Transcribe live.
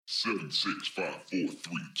7, 6, 5, 4, 3,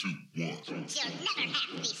 2, 1. You'll never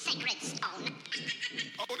have the sacred stone.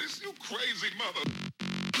 Oh, this you crazy mother.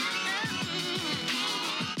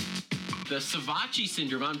 The Savachi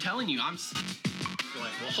syndrome, I'm telling you, I'm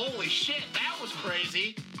like, well, holy shit, that was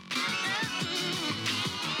crazy.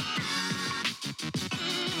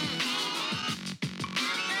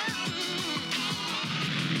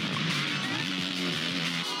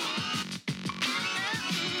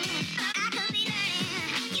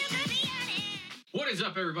 What is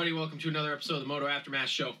up, everybody? Welcome to another episode of the Moto Aftermath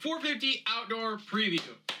Show 450 Outdoor Preview.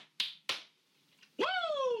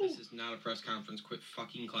 Woo! This is not a press conference. Quit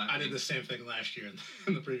fucking clapping. I did the same thing last year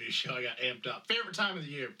in the previous show. I got amped up. Favorite time of the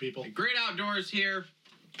year, people. Great outdoors here.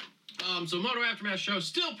 So Moto Aftermath Show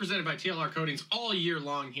still presented by TLR Coatings all year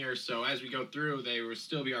long here. So as we go through, they will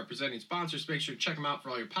still be our presenting sponsors. Make sure to check them out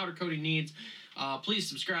for all your powder coating needs. Please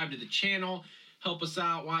subscribe to the channel. Help us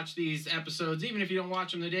out. Watch these episodes. Even if you don't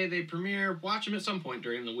watch them the day they premiere, watch them at some point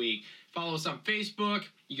during the week. Follow us on Facebook.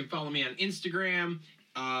 You can follow me on Instagram.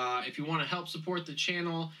 If you want to help support the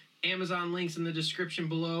channel, Amazon links in the description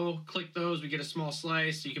below. Click those. We get a small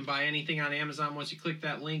slice. You can buy anything on Amazon. Once you click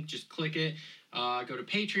that link, just click it. Go to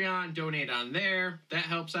Patreon. Donate on there. That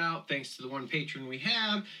helps out. Thanks to the one patron we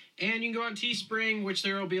have. And you can go on Teespring, which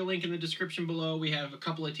there will be a link in the description below. We have a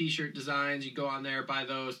couple of t-shirt designs. You go on there, buy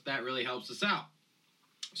those. That really helps us out.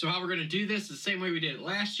 So how we're going to do this is the same way we did it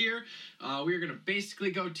last year. We are going to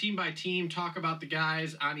basically go team by team, talk about the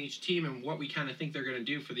guys on each team and what we kind of think they're going to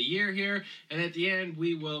do for the year here. And at the end,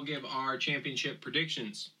 we will give our championship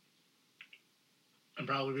predictions. And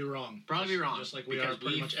probably be wrong. Probably be wrong. Just like we are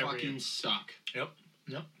pretty much every year. We fucking suck. Yep.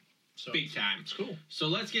 So, big time. It's cool. So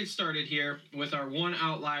let's get started here with our one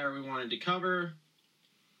outlier we wanted to cover.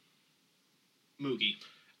 Mookie.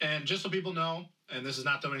 And just so people know, and this is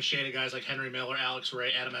not throwing shade at guys like Henry Miller, Alex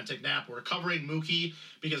Ray, Adam Knapp, we're covering Mookie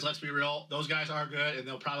because let's be real, those guys are good, and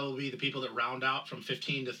they'll probably be the people that round out from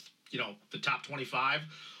 15 to the top 25.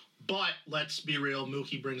 But let's be real,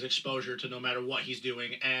 Mookie brings exposure to no matter what he's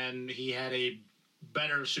doing, and he had a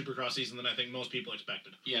better Supercross season than I think most people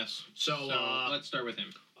expected. Yes. So let's start with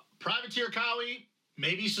him. Privateer Kawi,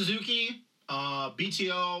 maybe Suzuki.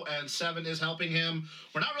 BTO and 7 is helping him.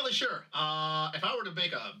 We're not really sure. If I were to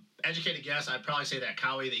make a educated guess, I'd probably say that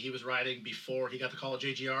Kawi that he was riding before he got the call at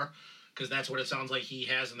JGR, because that's what it sounds like he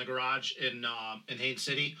has in the garage in Haines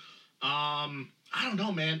City. I don't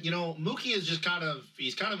know, man. Mookie is just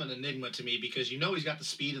he's kind of an enigma to me because he's got the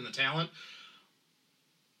speed and the talent,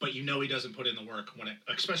 but he doesn't put in the work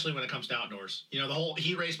especially when it comes to outdoors. The whole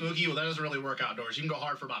heat race Mookie, well, that doesn't really work outdoors. You can go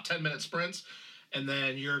hard for about 10-minute sprints, and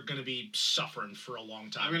then you're going to be suffering for a long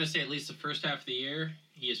time. I'm going to say at least the first half of the year,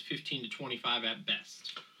 he is 15 to 25 at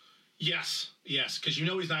best. Yes, because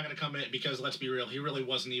he's not going to come in because, let's be real, he really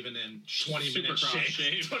wasn't even in 20-minute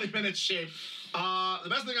shape. 20-minute shape. The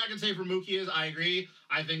best thing I can say for Mookie is I agree.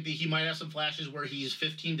 I think that he might have some flashes where he's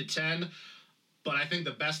 15 to 10, but I think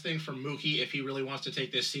the best thing for Mookie, if he really wants to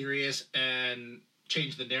take this serious and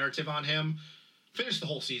change the narrative on him, finish the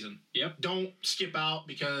whole season. Yep. Don't skip out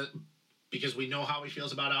because we know how he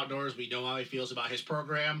feels about outdoors. We know how he feels about his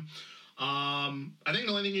program. I think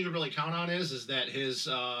the only thing you can really count on is that his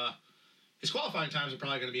qualifying times are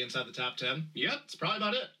probably going to be inside the top 10. Yep. That's probably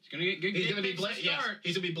about it. He's going to get good. He's going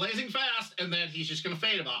to be blazing fast, and then he's just going to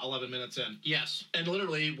fade about 11 minutes in. Yes. And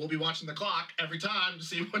literally, we'll be watching the clock every time to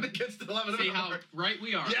see when it gets to 11 minutes. See how right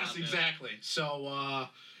we are. Yes, exactly. That. So,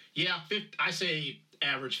 I say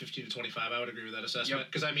average 15 to 25. I would agree with that assessment.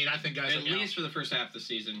 Because, I think guys at least for the first half of the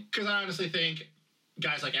season. Because I honestly think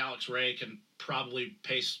guys like Alex Ray can probably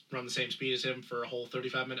run the same speed as him for a whole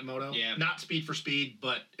 35-minute moto. Yeah. Not speed for speed,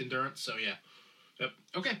 but endurance. So, yeah. Yep.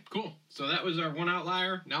 Okay, cool. So that was our one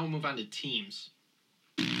outlier. Now we'll move on to teams.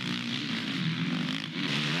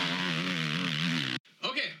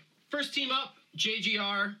 Okay, first team up,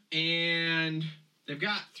 JGR, and they've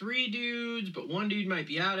got 3 dudes, but one dude might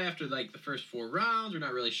be out after the first 4 rounds. We're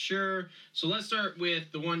not really sure. So let's start with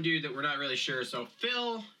the one dude that we're not really sure. So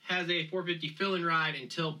Phil has a 450 fill-in ride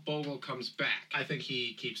until Bogle comes back. I think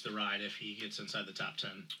he keeps the ride if he gets inside the top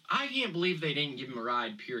 10. I can't believe they didn't give him a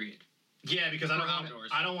ride, period. Yeah, because I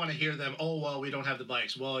don't want to hear them, we don't have the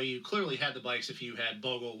bikes. Well, you clearly had the bikes if you had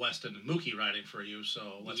Bogle, Weston, and Mookie riding for you,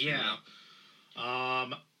 so let's be real.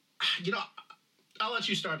 I'll let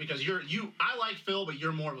you start because I like Phil, but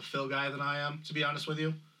you're more of a Phil guy than I am, to be honest with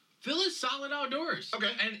you. Phil is solid outdoors.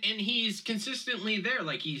 Okay. And he's consistently there.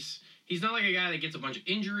 He's not like a guy that gets a bunch of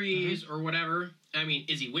injuries or whatever.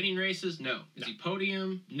 Is he winning races? No. Is he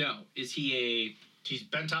podium? No. Is he He's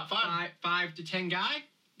been top 5. 5 to 10 guy?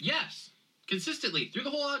 Yes. consistently through the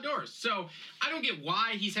whole outdoors. So I don't get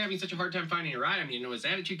why he's having such a hard time finding a ride. I mean, you know, his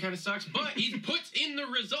attitude kind of sucks, but he puts in the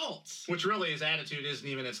results. Which really his attitude isn't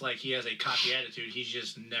even, it's like he has a cocky attitude. He's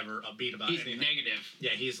just never upbeat about anything. He's negative.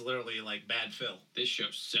 Yeah, he's literally like bad Phil. This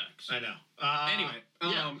show sucks. I know. Anyway,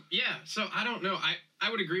 so I don't know.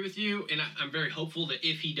 I would agree with you, and I'm very hopeful that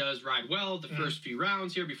if he does ride well the first few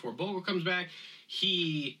rounds here before Bogle comes back,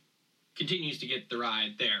 he continues to get the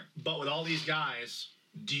ride there. But with all these guys,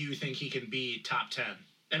 do you think he can be top 10?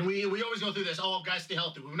 And we always go through this, guys stay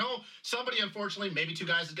healthy. We know somebody, unfortunately, maybe 2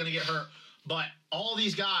 guys is going to get hurt. But all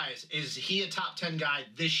these guys, is he a top 10 guy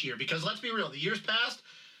this year? Because let's be real, the years past,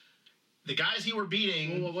 the guys he were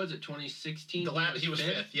beating. Well, what was it? 2016. He was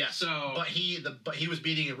fifth. Yes. So, but he was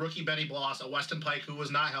beating a rookie Benny Bloss, a Weston Pike who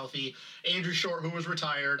was not healthy, Andrew Short who was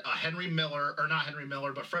retired,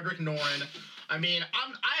 but Frederick Noren. I mean,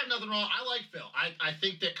 I have nothing wrong. I like Phil. I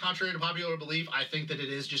think that contrary to popular belief, I think that it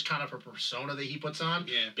is just kind of a persona that he puts on.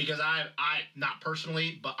 Yeah. Because I not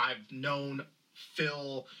personally, but I've known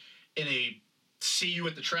Phil in a see you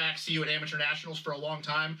at the track, see you at amateur nationals for a long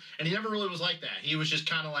time, and he never really was like that. He was just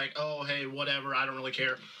kind of like, oh, hey, whatever, I don't really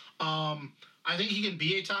care. I think he can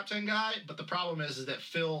be a top 10 guy, but the problem is that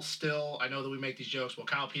Phil still, I know that we make these jokes, well,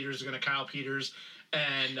 Kyle Peters is going to Kyle Peters,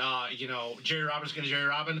 and, Jerry Robbins is going to Jerry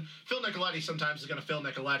Robin. Phil Nicoletti sometimes is going to Phil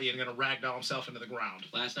Nicoletti and going to ragdoll himself into the ground.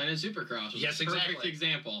 Last night in Supercross was yes, a perfect exactly.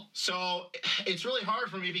 example. So it's really hard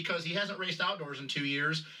for me because he hasn't raced outdoors in 2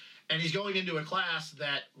 years, and he's going into a class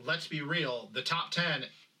that, let's be real, the top 10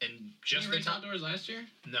 and just Did he race outdoors last year?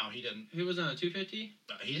 No, he didn't. He was on a 250?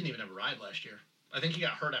 He didn't even have a ride last year. I think he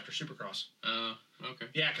got hurt after Supercross. Oh, okay.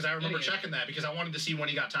 Yeah, because I remember checking that because I wanted to see when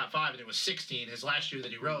he got top 5, and it was 16 his last year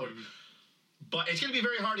that he rode. Mm-hmm. But it's going to be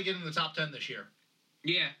very hard to get in the top 10 this year.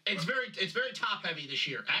 Yeah. It's very top heavy this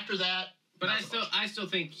year. After that, but I still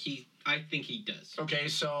think he does. Okay,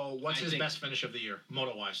 so what's his best finish of the year,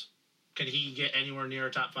 moto-wise? Can he get anywhere near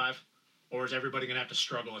a top 5? Or is everybody going to have to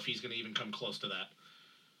struggle if he's going to even come close to that?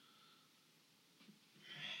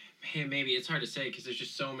 Man, maybe. It's hard to say because there's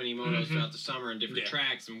just so many motos throughout the summer and different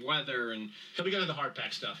tracks and weather. And he'll be good at the hard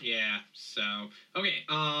pack stuff. Yeah, so. Okay,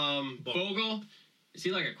 Bogle. Is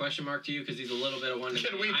he like a question mark to you? Because he's a little bit of one.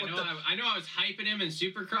 I know I was hyping him in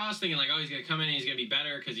Supercross, thinking like, oh, he's gonna come in and he's gonna be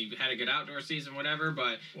better because he had a good outdoor season, whatever.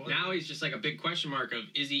 But now he's just like a big question mark of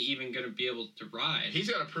is he even gonna be able to ride? He's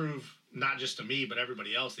got to prove not just to me but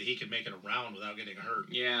everybody else that he can make it around without getting hurt.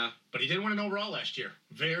 Yeah, but he did win an overall last year.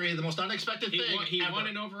 The most unexpected thing. He won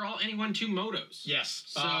an overall and he won 2 motos. Yes.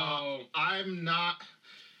 So I'm not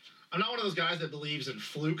one of those guys that believes in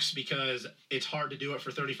flukes because it's hard to do it for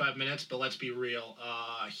 35 minutes, but let's be real.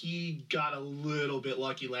 He got a little bit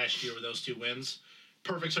lucky last year with those 2 wins.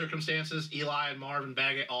 Perfect circumstances. Eli and Marvin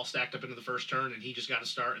Baggett all stacked up into the first turn, and he just got to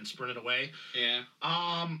start and sprinted away. Yeah.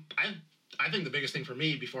 I think the biggest thing for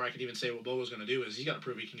me, before I could even say what Bogo's going to do, is he's got to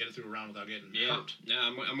prove he can get it through a round without getting hurt. No,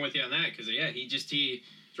 I'm with you on that because,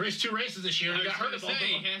 he's raced 2 races this year and he got hurt.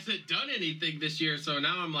 He hasn't done anything this year, so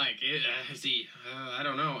now I'm like, is he? I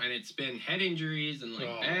don't know. And it's been head injuries and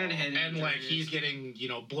bad head injuries. And like he's getting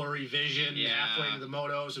blurry vision halfway into the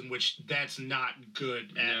motos, in which that's not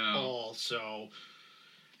good at all. So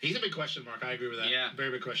he's a big question mark. I agree with that. Yeah,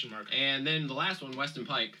 very big question mark. And then the last one, Weston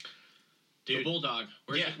Pike. Dude, the Bulldog.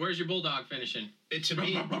 Where's your Bulldog finishing? To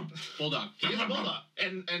me, Bulldog. He is a Bulldog,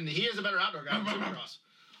 and he is a better outdoor guy than Supercross.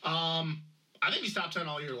 I think he's top 10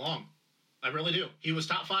 all year long. I really do. He was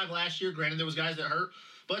top 5 last year. Granted, there was guys that hurt,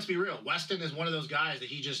 but let's be real. Weston is one of those guys that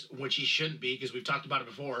which he shouldn't be because we've talked about it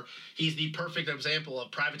before. He's the perfect example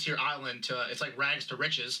of Privateer Island it's like rags to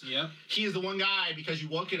riches. Yeah. He is the one guy because you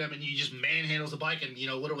look at him and you just manhandles the bike and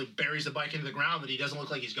literally buries the bike into the ground that he doesn't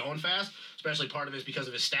look like he's going fast. Especially part of it is because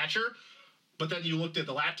of his stature. But then you looked at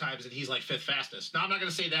the lap times and he's like 5th fastest. Now I'm not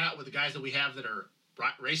going to say that with the guys that we have that are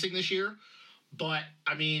racing this year, but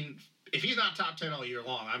I mean, if he's not top 10 all year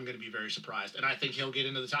long, I'm going to be very surprised. And I think he'll get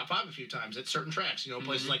into the top 5 a few times at certain tracks.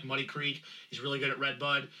 Places like Muddy Creek. He's really good at Red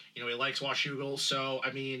Bud. He likes Washougal. So,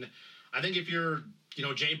 I mean, I think if you're,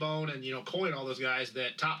 J-Bone and, Coy and all those guys,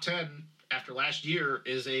 that top 10 after last year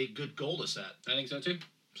is a good goal to set. I think so, too.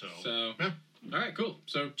 So yeah. All right, cool.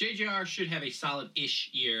 So, JJR should have a solid-ish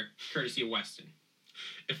year, courtesy of Weston.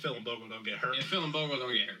 If Phil and Bogle don't get hurt.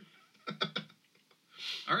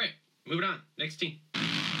 All right, moving on. Next team.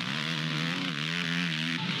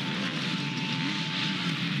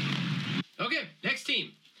 Okay, next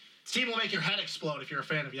team. This team will make your head explode if you're a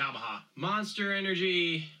fan of Yamaha. Monster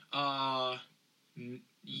Energy,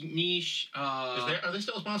 Niche. Are they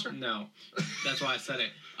still a sponsor? No, that's why I said it.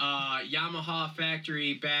 Yamaha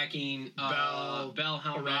factory backing Bell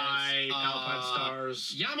helmets, Alpine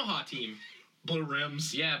Stars. Yamaha team. Blue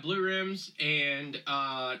rims. Yeah, blue rims and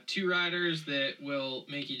 2 riders that will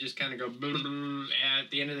make you just kind of go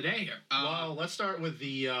at the end of the day here. Well, let's start with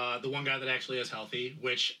the one guy that actually is healthy,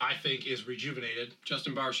 which I think is rejuvenated.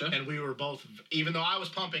 Justin Barcia. And we were both, even though I was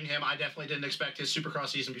pumping him, I definitely didn't expect his Supercross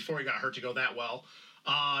season before he got hurt to go that well.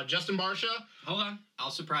 Justin Barcia. Hold on.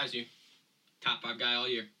 I'll surprise you. Top 5 guy all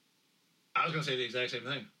year. I was going to say the exact same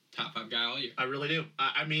thing. Top 5 guy all year. I really do.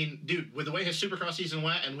 I mean, dude, with the way his Supercross season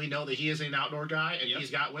went, and we know that he is an outdoor guy, and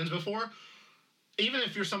he's got wins before, even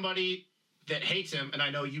if you're somebody that hates him, and I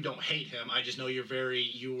know you don't hate him, I just know you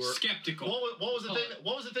were skeptical. What was the thing?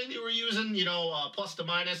 What was the thing you were using? You know, plus to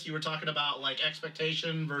minus. You were talking about like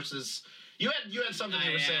expectation versus. You had something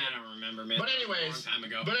you were saying. I don't remember, man. But anyways, a long time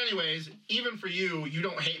ago. But anyways, even for you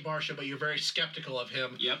don't hate Barcia, but you're very skeptical of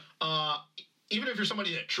him. Yep. Even if you're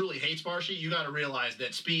somebody that truly hates Barcia, you got to realize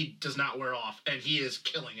that speed does not wear off, and he is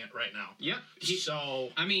killing it right now. Yep.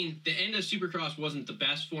 I mean, the end of Supercross wasn't the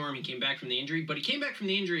best for him. He came back from the injury, but he came back from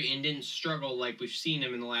the injury and didn't struggle like we've seen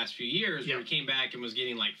him in the last few years, where he came back and was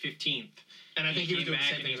getting like 15th. And I think he was doing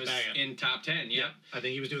the same thing as Baggett. In top 10, yep. I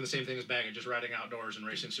think he was doing the same thing as Baggett, just riding outdoors and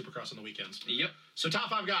racing Supercross on the weekends. Yep. So top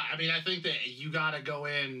 5 guy. I mean, I think that you got to go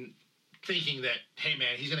in thinking that, hey,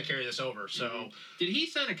 man, he's going to carry this over. So Did he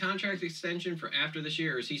sign a contract extension for after this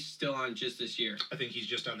year, or is he still on just this year? I think he's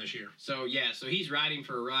just on this year. So, yeah, so he's riding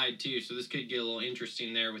for a ride, too, so this could get a little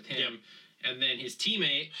interesting there with him. Yep. And then his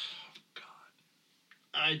teammate...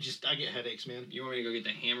 I get headaches, man. You want me to go get the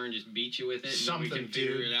hammer and just beat you with it? Something, and we can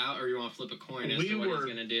figure it out, or you want to flip a coin as to what he's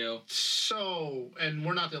going to do? And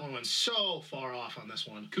we're not the only ones, so far off on this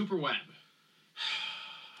one. Cooper Webb.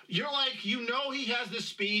 You're like, he has the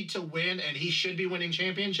speed to win, and he should be winning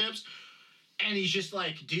championships. And he's just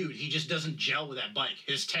like, dude, he just doesn't gel with that bike.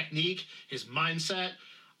 His technique, his mindset,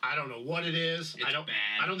 I don't know what it is. It's bad.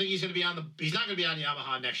 I don't think he's going to be he's not going to be on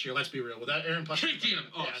Yamaha next year. Let's be real. With that Aaron Plus. KTM.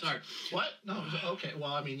 Oh, sorry. What? No. Okay.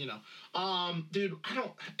 Well, I mean, dude,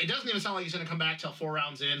 it doesn't even sound like he's going to come back till 4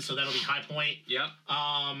 rounds in, so that'll be high point. Yep.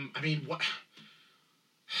 I mean,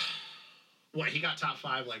 what, he got top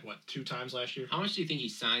 5, 2 times last year? How much do you think he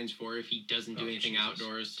signs for if he doesn't do anything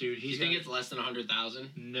outdoors? Dude, do you think it's less than 100,000?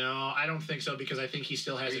 No, I don't think so, because I think he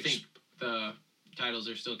still has... You think the titles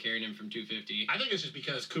are still carrying him from 250? I think it's just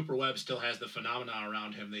because Cooper Webb still has the phenomena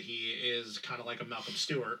around him that he is kind of like a Malcolm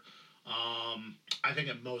Stewart. I think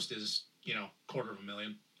at most is,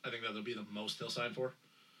 $250,000. I think that'll be the most he'll sign for.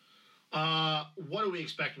 What do we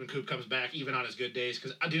expect when Coop comes back, even on his good days?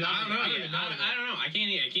 Because I don't know. I don't know. I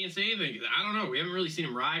can't say anything. I don't know. We haven't really seen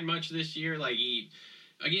him ride much this year. Like he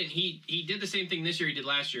did the same thing this year he did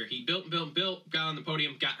last year. He built, got on the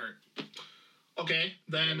podium, got hurt. Okay,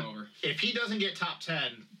 then if he doesn't get top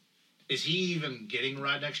 10, is he even getting a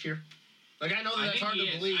ride next year? Like, I know that's hard to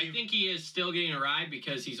believe. I think he is still getting a ride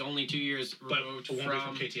because he's only 2 years removed from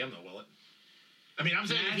KTM, though, will it? I mean, I'm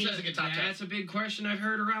saying if he doesn't get top 10. That's a big question I've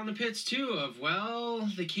heard around the pits, too, of,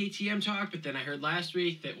 the KTM talk, but then I heard last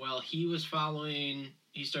week that,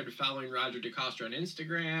 he started following Roger DeCoster on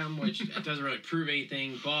Instagram, which that doesn't really prove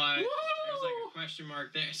anything, but there's like a question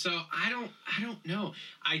mark there. So I don't know.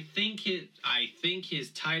 I think his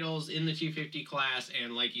titles in the 250 class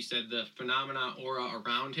and, like you said, the phenomena aura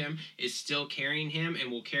around him is still carrying him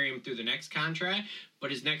and will carry him through the next contract.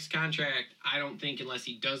 But his next contract, I don't think, unless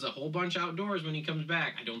he does a whole bunch outdoors when he comes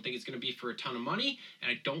back, I don't think it's going to be for a ton of money,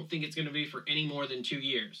 and I don't think it's going to be for any more than 2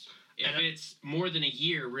 years. If it's more than a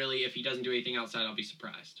year, really, if he doesn't do anything outside, I'll be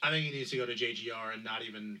surprised. I think he needs to go to JGR and not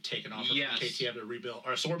even take an offer from KTM to rebuild.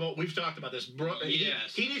 Or Sorbo, we've talked about this.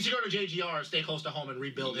 He needs to go to JGR and stay close to home and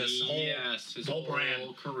rebuild his whole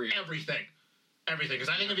brand, career. Everything. Because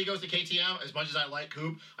I think if he goes to KTM, as much as I like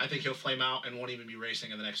Coop, I think he'll flame out and won't even be racing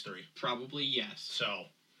in the next 3. Probably, yes. So...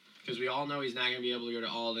 Because we all know he's not going to be able to go to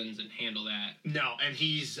Alden's and handle that. No, and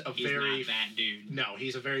he's not that dude. No,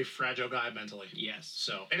 he's a very fragile guy mentally. Yes.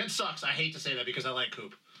 So, and it sucks. I hate to say that because I like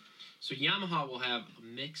Coop. So Yamaha will have a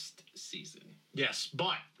mixed season. Yes,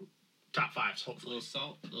 but top 5s, hopefully. A little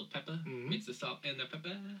salt, a little pepper. Mm-hmm. Mix the salt and the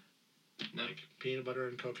pepper. No. Like peanut butter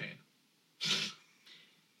and cocaine.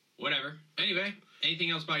 Whatever. Anyway,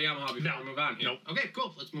 anything else about Yamaha before we move on here? Nope. Okay,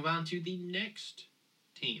 cool. Let's move on to the next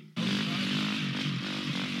team.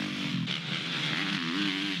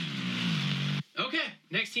 Okay,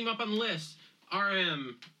 next team up on the list.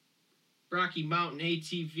 RM, Rocky Mountain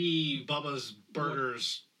ATV, Bubba's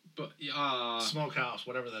Burgers, Smokehouse,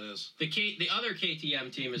 whatever that is. The other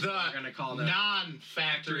KTM team is what we're going to call the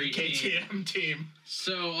non-factory KTM team.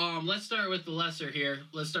 So let's start with the lesser here.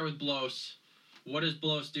 Let's start with Blows. What does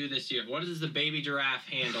Blows do this year? What does the baby giraffe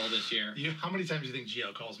handle this year? How many times do you think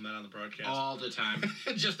Gio calls him that on the broadcast? All the time.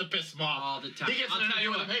 Just to piss him off. All the time. He gets I'll an tell you interview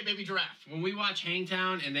with what. him, hey, baby giraffe. When we watch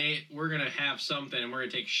Hangtown and we're gonna have something and we're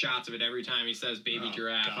gonna take shots of it every time he says baby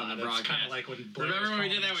giraffe on the broadcast. Kind of like when Blair Remember when we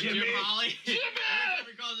did that with Jim Jimmy? Holly? Jimmy! Every time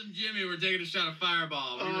we called him Jimmy, we're taking a shot of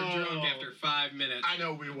Fireball. We were drunk after 5 minutes. I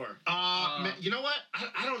know we were. Man, you know what?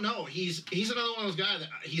 I don't know. He's another one of those guys that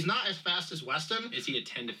he's not as fast as Weston. Is he a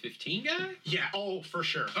 10 to 15 guy? Yeah. Oh, for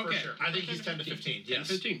sure. Okay. For sure. I think he's 10 to 15. 10 to Yes.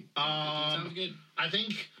 15. Sounds good. I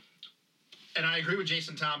think, and I agree with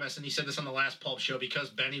Jason Thomas, and he said this on the last Pulp show, because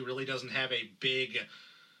Benny really doesn't have a big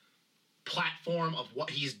platform of what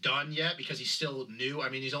he's done yet, because he's still new. I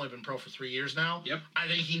mean, he's only been pro for 3 years now. Yep. I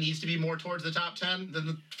think he needs to be more towards the top 10 than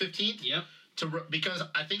the 15th. Yep. Because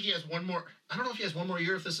I think he has one more. I don't know if he has one more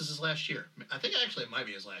year, if this is his last year. I think actually it might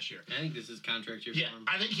be his last year. I think this is contract year Yeah, for him.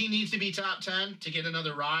 I think he needs to be top 10 to get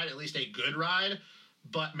another ride, at least a good ride.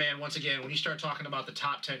 But, man, once again, when you start talking about the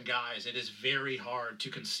top 10 guys, it is very hard to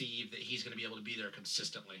conceive that he's going to be able to be there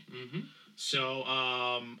consistently. Mm-hmm. So,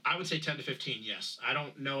 I would say 10 to 15, yes. I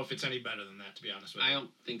don't know if it's any better than that, to be honest with you. I don't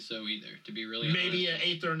think so either, to be really Maybe honest. an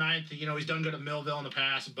 8th or 9th. You know, he's done good at Millville in the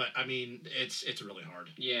past, but, I mean, it's really hard.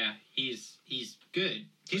 Yeah, he's good.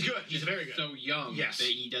 He's good. He's Just very good. So young Yes. that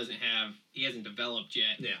he hasn't developed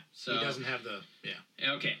yet. Yeah. So He doesn't have the,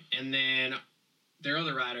 yeah. Okay, and then their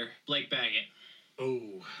other rider, Blake Baggett.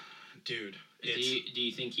 Oh, dude. Do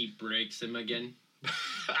you think he breaks him again?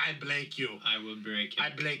 I Blake you. I will break him.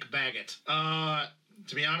 I Blake Baggett.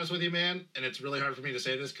 To be honest with you, man, and it's really hard for me to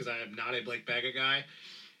say this because I am not a Blake Baggett guy.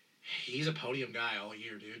 He's a podium guy all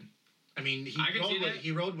year, dude. I mean,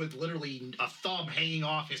 he rode with literally a thumb hanging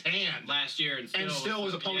off his hand Last year and still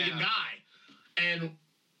was a podium guy. And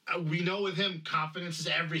we know with him, confidence is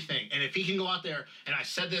everything. And if he can go out there, and I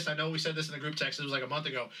said this, I know we said this in the group text, it was like a month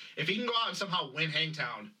ago. If he can go out and somehow win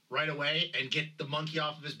Hangtown right away and get the monkey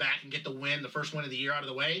off of his back and get the win, the first win of the year out of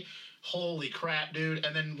the way, holy crap, dude.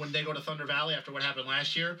 And then when they go to Thunder Valley after what happened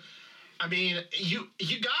last year, I mean, you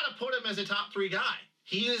got to put him as a top 3 guy.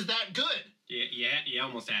 He is that good. Yeah, you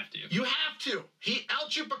almost have to. You have to. El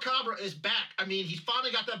Chupacabra is back. I mean, he's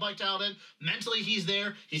finally got that bike dialed in. Mentally, he's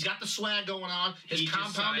there. He's got the swag going on. He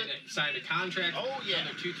just signed a contract for another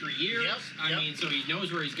 2-3 years. Yep. I mean, so he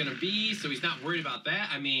knows where he's going to be, so he's not worried about that.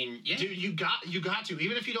 I mean, yeah. Dude, you got to.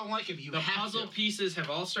 Even if you don't like him, you have to. The puzzle pieces have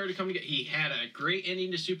all started coming together. He had a great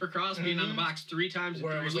ending to Supercross, being on the box 3 times in 3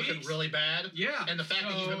 where it was weeks. looking really bad. Yeah. And the fact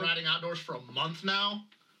that he's been riding outdoors for a month now,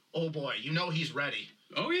 oh boy, you know he's ready.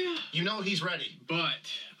 Oh, yeah. You know he's ready.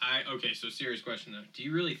 But, okay, so serious question, though. Do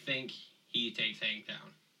you really think he takes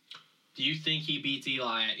Hangtown? Do you think he beats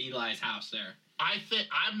Eli at Eli's house there?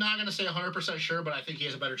 I'm not going to say 100% sure, but I think he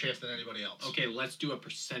has a better chance than anybody else. Okay, let's do a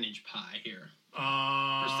percentage pie here.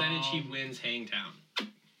 Percentage He wins Hangtown.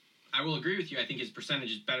 I will agree with you. I think his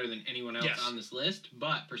percentage is better than anyone else on this list,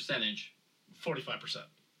 but percentage. 45%.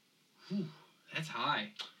 Whew, that's high.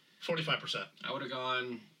 45%. I would have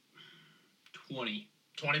gone 20.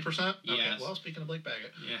 20%? Yes. Okay, well, speaking of Blake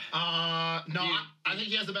Baggett. Yeah. No, I think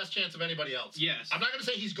he has the best chance of anybody else. Yes. I'm not going to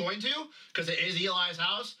say he's going to, because it is Eli's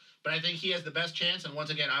house, but I think he has the best chance, and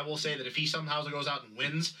once again, I will say that if he somehow goes out and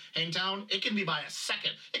wins Hangtown, it can be by a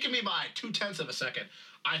second. It can be by 0.2 of a second.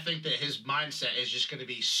 I think that his mindset is just going to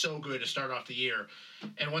be so good to start off the year.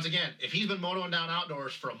 And once again, if he's been motoing down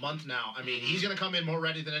outdoors for a month now, I mean, he's going to come in more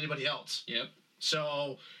ready than anybody else. Yep.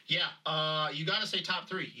 So, yeah, you got to say top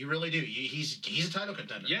 3. You really do. He's a title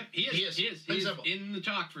contender. Yeah, he is. He is simple. in the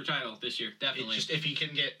talk for title this year, definitely. It's just if he can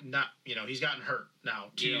get he's gotten hurt now,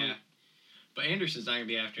 too. Yeah. But Anderson's not going to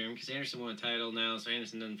be after him because Anderson won a title now, so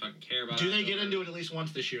Anderson doesn't fucking care about it. Do they get into it at least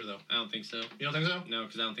once this year, though? I don't think so. You don't think so? No,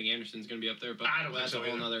 because I don't think Anderson's going to be up there. But I don't think that's so a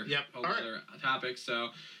whole either. other topic. So,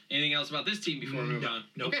 anything else about this team before we move on?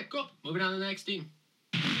 Nope. Okay, cool. Moving on to the next team.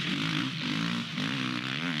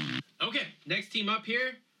 Okay, next team up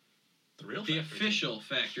here, the official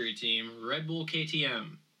factory team, Red Bull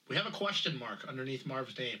KTM. We have a question mark underneath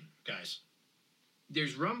Marv's name, guys.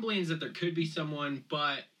 There's rumblings that there could be someone,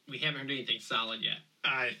 but we haven't heard anything solid yet.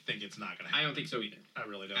 I think it's not going to happen. I don't think so either. I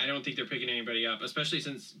really don't. I don't think they're picking anybody up, especially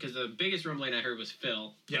because the biggest rumbling I heard was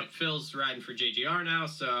Phil. Yep. But Phil's riding for JGR now,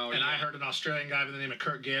 so... And I heard an Australian guy by the name of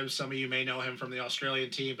Kurt Gibbs. Some of you may know him from the Australian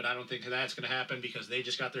team, but I don't think that's going to happen because they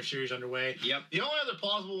just got their series underway. Yep. The only other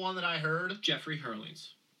plausible one that I heard... Jeffrey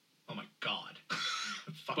Hurlings. Oh, my God.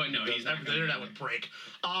 But no, he's not the internet would break.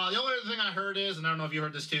 The only other thing I heard is, and I don't know if you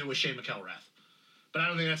heard this too, was Shane McElrath. But I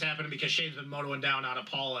don't think that's happening because Shane's been motoing down out of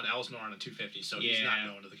Paul and Elsnore on a 250, so he's not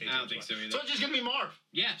going to the KTM. I don't think so either. So it's just going to be Marv.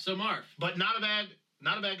 Yeah, so Marv. But not a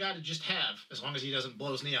bad guy to just have, as long as he doesn't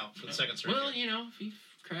blow his knee out for the second straight. Well, year. if he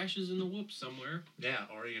crashes in the whoops somewhere. Yeah,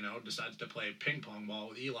 or, decides to play ping pong ball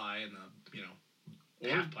with Eli in the,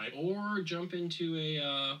 half pipe. Or jump into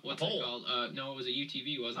a, what's it called? No, it was a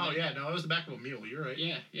UTV, wasn't it? Oh, yeah, no, it was the back of a mule. You're right.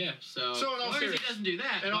 Yeah. So in all as long as he doesn't do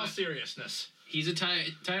that. In all seriousness. He's a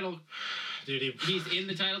title... Dude, he's in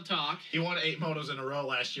the title talk. He won 8 motos in a row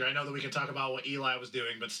last year. I know that we can talk about what Eli was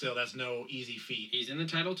doing, but still, that's no easy feat. He's in the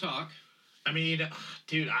title talk. I mean,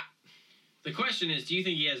 dude, The question is, do you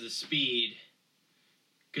think he has the speed?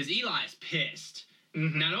 Because Eli's pissed.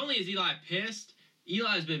 Mm-hmm. Not only is Eli pissed,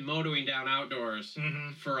 Eli's been motoing down outdoors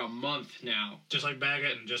for a month now. Just like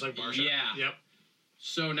Baggett and just like Barsha. Yeah. Yep.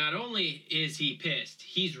 So not only is he pissed,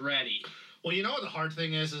 he's ready. Well, you know what the hard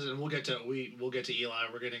thing is, and we'll get to Eli.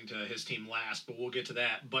 We're getting to his team last, but we'll get to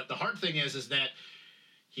that. But the hard thing is that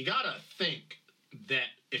you gotta think that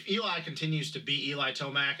if Eli continues to be Eli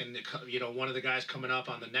Tomac and one of the guys coming up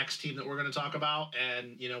on the next team that we're going to talk about,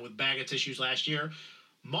 and with Baggett's issues last year,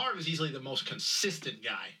 Marv is easily the most consistent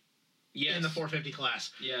guy in the 450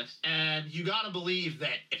 class. Yes. And you gotta believe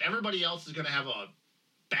that if everybody else is going to have a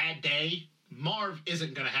bad day, Marv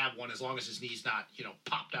isn't going to have one as long as his knee's not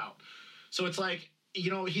popped out. So it's like,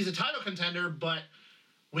 he's a title contender, but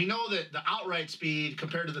we know that the outright speed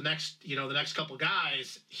compared to the next couple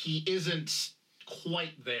guys, he isn't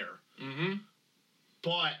quite there. Mm-hmm.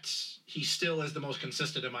 But he still is the most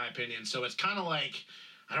consistent, in my opinion. So it's kind of like,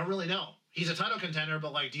 I don't really know. He's a title contender,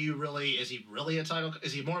 but like, is he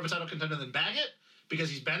more of a title contender than Baggett? Because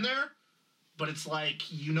he's been there? But it's like,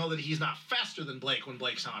 that he's not faster than Blake when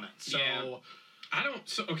Blake's on it. So yeah.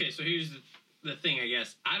 So here's the thing, I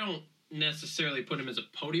guess. I don't necessarily put him as a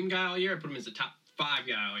podium guy all year. I put him as a top 5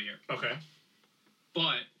 guy all year. Okay.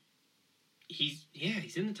 But he's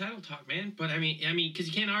in the title talk, man. But I mean, because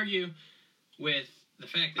you can't argue with the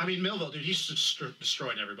fact that Millville, dude, he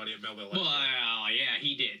destroyed everybody at Millville. Well, yeah,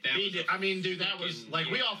 he did. He did. I mean, dude, that was like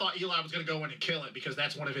we all thought Eli was going to go in and kill it because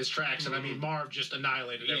that's one of his tracks, and I mean, Marv just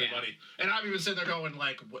annihilated everybody. And I'm even sitting there going,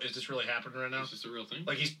 like, is this really happening right now? Is this a real thing?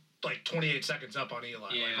 Like he's like 28 seconds up on Eli.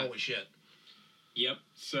 Yeah. Like, holy shit. Yep.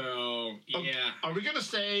 So yeah. Are we gonna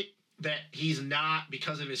say that he's not,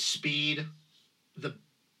 because of his speed, the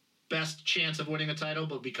best chance of winning a title,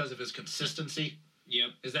 but because of his consistency? Yep.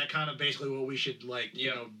 Is that kind of basically what we should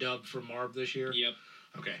dub for Marv this year? Yep.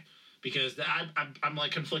 Okay. Because I'm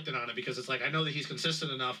like conflicted on it because it's like I know that he's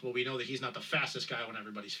consistent enough, but we know that he's not the fastest guy when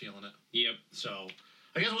everybody's feeling it. Yep. So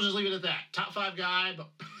I guess we'll just leave it at that. Top 5 guy, but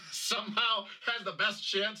somehow has the best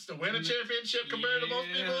chance to win a championship compared to most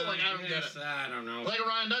people. Like I don't get it. I don't know. Like a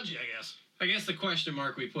Ryan Dungey, I guess. I guess the question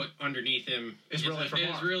mark we put underneath him is really for Marv.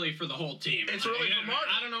 It's really for the whole team. It's really for Marv.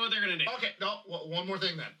 I don't know what they're gonna do. Okay, no. One more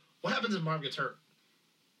thing then. What happens if Marv gets hurt?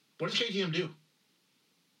 What does KTM do?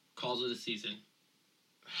 Calls it a season.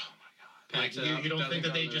 Oh my god! Like you don't think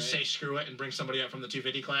that they just say screw it and bring somebody up from the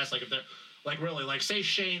 250 class? Like if they're really say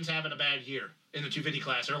Shane's having a bad year in the 250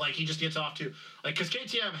 class, or like he just gets off to because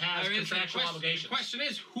KTM has contractual obligations. The question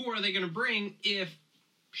is, who are they going to bring if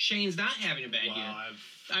Shane's not having a bad year?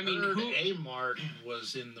 I mean, A-Mart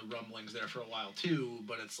was in the rumblings there for a while too,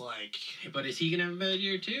 but it's like... But is he going to have a bad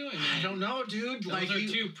year too? I don't know, dude. Those are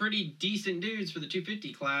 2 pretty decent dudes for the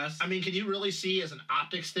 250 class. I mean, can you really see as an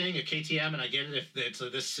optics thing if KTM, and I get it if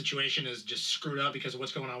this situation is just screwed up because of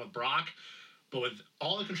what's going on with Brock, but with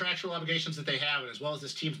all the contractual obligations that they have, and as well as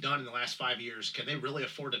this team's done in the last 5 years, can they really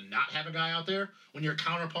afford to not have a guy out there when your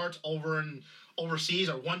counterparts overseas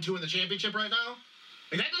are 1-2 in the championship right now?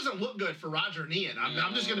 Like, that doesn't look good for Roger and Ian.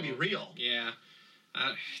 I'm just going to be real. Yeah.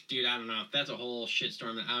 Dude, I don't know. That's a whole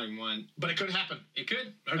shitstorm that I don't even want. But it could happen. It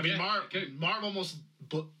could. Okay. I mean, Marv almost...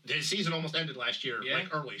 His season almost ended last year,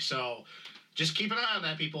 early. So just keep an eye on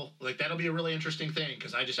that, people. Like, that'll be a really interesting thing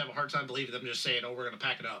because I just have a hard time believing them just saying, oh, we're going to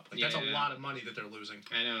pack it up. Like, that's a lot of money that they're losing.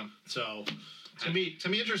 I know. So it's going to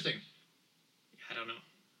be interesting. I don't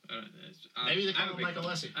know. Maybe they call him Michael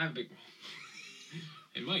Lessie. I have a big...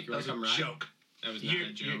 Hey, Mike, you want to come ride? Joke. That was not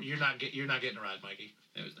a joke. You're not getting a ride, Mikey.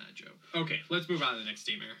 That was not a joke. Okay, let's move on to the next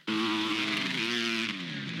team here.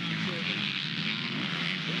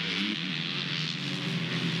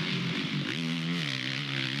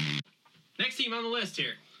 Next team on the list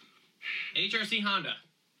here. HRC Honda.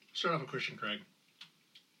 Start off with Christian Craig.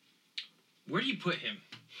 Where do you put him?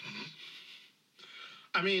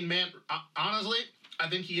 I mean, man, honestly, I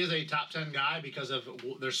think he is a top 10 guy because of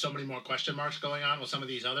there's so many more question marks going on with some of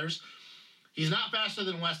these others. He's not faster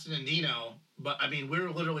than Weston and Dino, but, I mean, we were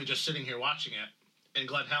literally just sitting here watching it in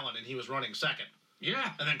Glen Helen, and he was running second.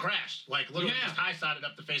 Yeah. And then crashed. Like, literally just high-sided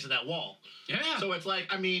up the face of that wall. Yeah. So it's like,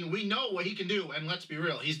 I mean, we know what he can do, and let's be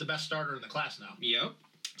real, he's the best starter in the class now. Yep.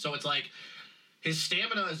 So it's like, his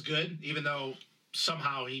stamina is good, even though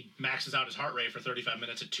somehow he maxes out his heart rate for 35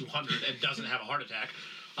 minutes at 200 and doesn't have a heart attack.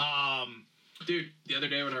 Dude, the other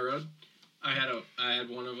day when I rode, I had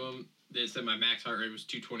one of them that said my max heart rate was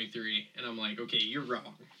 223, and I'm like, okay, you're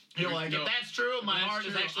wrong. You're like, if that's true, my heart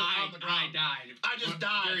is actually on the ground. I died. I just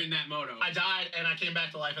died during that moto. I died, and I came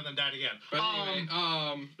back to life and then died again. But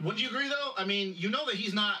anyway, wouldn't you agree, though? I mean, you know that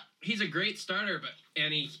he's not... He's a great starter,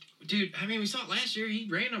 dude, I mean, we saw it last year. He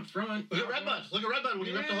ran up front. Look at Redbud. Look at Redbud when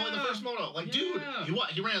he ripped the hole in the first moto. Like, dude,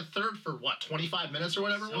 he ran third for, 25 minutes or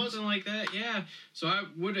whatever it was? Something like that, yeah. So I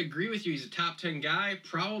would agree with you. He's a top 10 guy,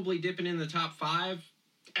 probably dipping in the top 5.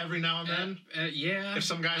 Every now and then? Yeah. If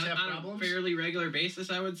some guys have on problems? On a fairly regular basis,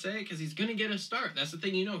 I would say, because he's going to get a start. That's the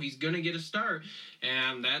thing, he's going to get a start,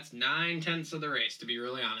 and that's 9/10 of the race, to be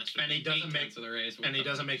really honest. And he doesn't make of the race. And he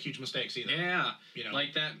doesn't make huge mistakes either. Yeah.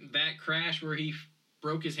 Like that crash where he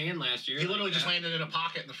broke his hand last year. He literally just landed in a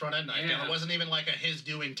pocket in the front end. Yeah. It wasn't even like a his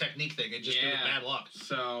doing technique thing. It just was bad luck.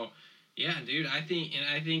 So... Yeah, dude, I think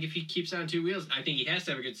if he keeps on 2 wheels, I think he has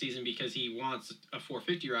to have a good season because he wants a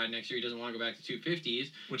 450 ride next year. He doesn't want to go back to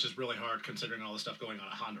 250s. Which is really hard considering all the stuff going on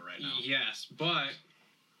at Honda right now. Yes, but,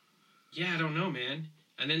 yeah, I don't know, man.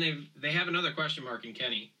 And then they have another question mark in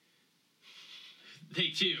Kenny. They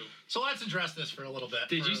do. So let's address this for a little bit.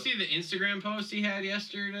 Did you see the Instagram post he had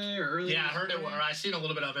yesterday or earlier? Yeah, I heard it, or I seen a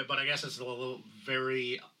little bit of it, but I guess it's a little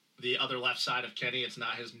the other left side of Kenny. It's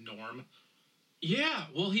not his norm. Yeah,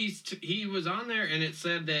 well, he was on there, and it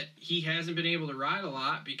said that he hasn't been able to ride a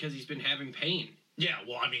lot because he's been having pain. Yeah,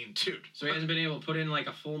 well, I mean, dude. So he hasn't been able to put in, like,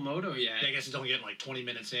 a full moto yet. I guess he's only getting, like, 20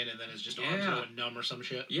 minutes in, and then his arms going numb or some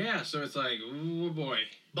shit. Yeah, so it's like, ooh, boy.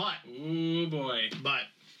 But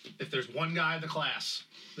if there's one guy in the class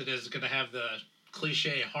that is going to have the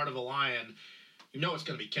cliche heart of a lion, it's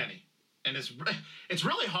going to be Kenny. And it's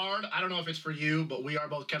really hard. I don't know if it's for you, but we are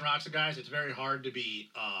both Ken Roxon guys. It's very hard to be,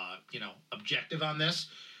 objective on this.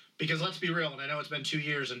 Because let's be real, and I know it's been 2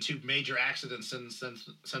 years and 2 major accidents since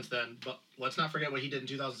then, but let's not forget what he did in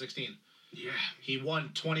 2016. Yeah. He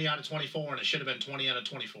won 20 out of 24, and it should have been 20 out of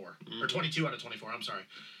 24. Mm-hmm. Or 22 out of 24, I'm sorry.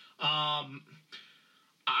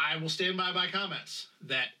 I will stand by my comments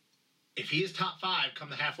that if he is top 5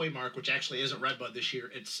 come the halfway mark, which actually isn't Redbud this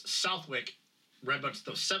year, it's Southwick. Redbud's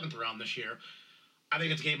the 7th round this year. I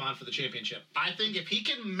think it's game on for the championship. I think if he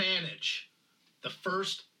can manage the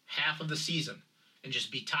first half of the season and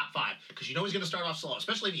just be top 5, because he's going to start off slow,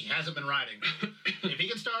 especially if he hasn't been riding. If he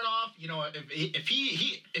can start off, if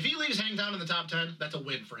he leaves Hangtown in the top 10, that's a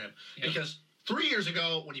win for him. Yep. Because 3 years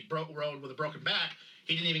ago, when he rode with a broken back,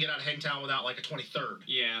 he didn't even get out of Hangtown without like a 23rd.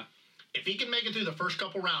 Yeah. If he can make it through the first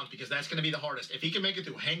couple rounds, because that's going to be the hardest, if he can make it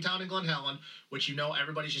through Hangtown and Glen Helen, which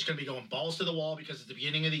everybody's just going to be going balls to the wall because it's the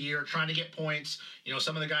beginning of the year, trying to get points.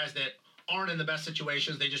 Some of the guys that aren't in the best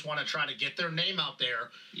situations, they just want to try to get their name out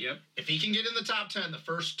there. Yep. If he can get in the top 10 the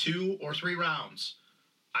first 2 or 3 rounds,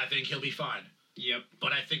 I think he'll be fine. Yep.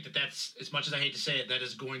 But I think that's, as much as I hate to say it, that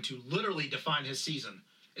is going to literally define his season,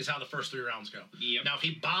 is how the first 3 rounds go. Yep. Now, if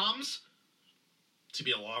he bombs, it's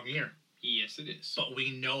going to be a long year. Yes, it is. But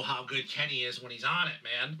we know how good Kenny is when he's on it,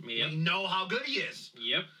 man. Yep. We know how good he is.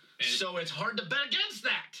 Yep. So it's hard to bet against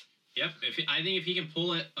that. Yep. I think if he can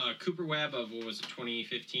pull it, Cooper Webb of,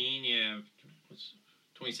 2015? Yeah.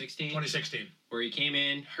 2016? 2016. Where he came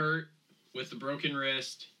in, hurt, with the broken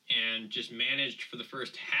wrist, and just managed for the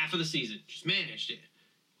first half of the season. Just managed it.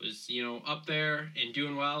 Was, up there and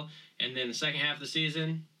doing well. And then the second half of the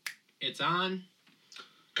season, it's on.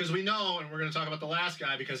 Because we know, and we're going to talk about the last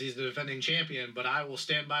guy because he's the defending champion, but I will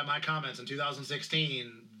stand by my comments. In 2016,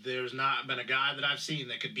 there's not been a guy that I've seen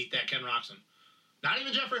that could beat that Ken Roxon. Not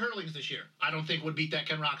even Jeffrey Hurlings this year. I don't think would beat that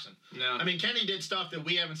Ken Roxon. No. I mean, Kenny did stuff that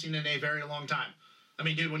we haven't seen in a very long time. I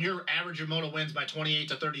mean, dude, when your average moto wins by 28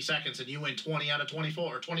 to 30 seconds and you win 20 out of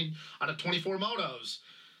 24 or 20 out of 24 motos,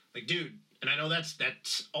 like, dude, and I know that's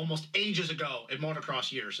almost ages ago in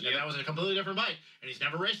motocross years, and that was a completely different bike, and he's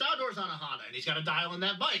never raced outdoors on a Honda, and he's got a dial in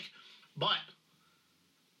that bike. But,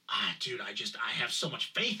 dude, I have so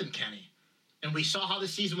much faith in Kenny. And we saw how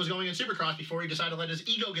this season was going in Supercross before he decided to let his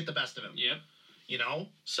ego get the best of him. Yep.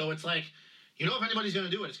 So it's like, if anybody's going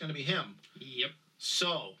to do it, it's going to be him. Yep.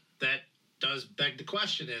 So that does beg the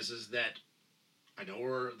question is that I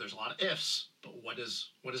know there's a lot of ifs, but what does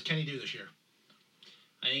Kenny do this year?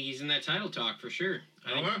 I think he's in that title talk for sure.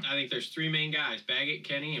 I think there's 3 main guys, Baggett,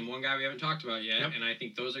 Kenny, and one guy we haven't talked about yet. Yep. And I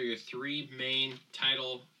think those are your 3 main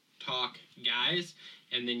title talk guys.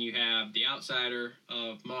 And then you have the outsider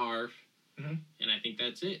of Marv. Mm-hmm. And I think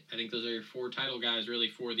that's it. I think those are your 4 title guys really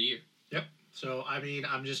for the year. Yep. So, I mean,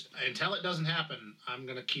 I'm just, until it doesn't happen, I'm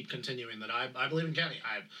going to keep continuing that I believe in Kenny.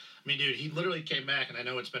 I mean, dude, he literally came back, and I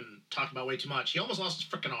know it's been talked about way too much. He almost lost his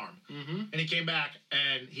freaking arm. Mm-hmm. And he came back,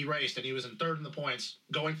 and he raced, and he was in third in the points,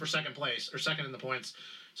 going for second place, or second in the points.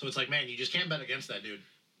 So it's like, man, you just can't bet against that dude.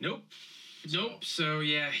 Nope. So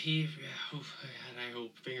yeah, I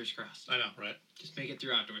hope, fingers crossed. I know, right? Just make it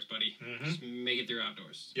through outdoors, buddy. Mhm. Just make it through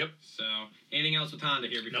outdoors. Yep. So, anything else with Honda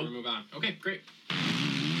here before Nope. we move on? Okay, great.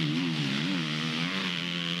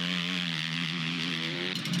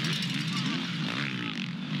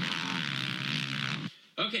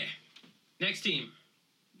 Okay, next team.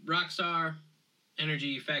 Rockstar,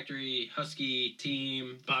 Energy Factory, Husky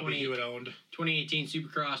team. Bobby Hewitt owned. 2018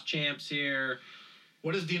 Supercross champs here.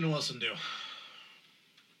 What does Dino Wilson do?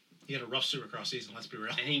 He had a rough Supercross season, let's be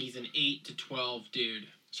real. I think he's an 8 to 12 dude.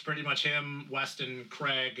 It's pretty much him, Weston,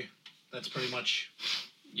 Craig. That's pretty much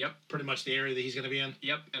Yep. the area that he's going to be in.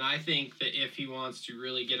 Yep, and I think that if he wants to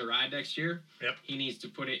really get a ride next year, Yep. he needs to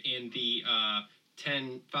put it in the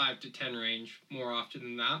 5 to 10 range more often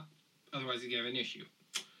than not. Otherwise, he's going to have an issue.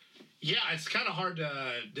 Yeah, it's kind of hard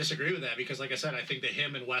to disagree with that because, like I said, I think that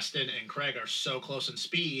him and Weston and Craig are so close in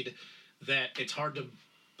speed that it's hard to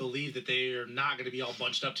believe that they are not going to be all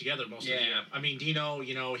bunched up together most of the year. I mean, Dino,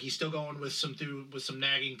 he's still going with some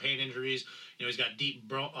nagging pain injuries. He's got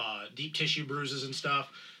deep tissue bruises and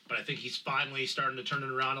stuff. But I think he's finally starting to turn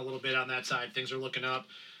it around a little bit on that side. Things are looking up.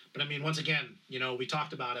 But I mean, once again, we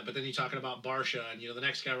talked about it. But then you're talking about Barsha and the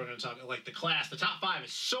next guy we're going to talk like the class. The top 5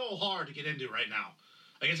 is so hard to get into right now.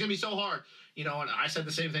 Like it's going to be so hard. And I said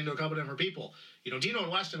the same thing to a couple different people. Dino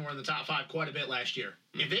and Weston were in the top 5 quite a bit last year.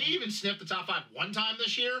 Mm-hmm. If they even sniffed the top 5 one time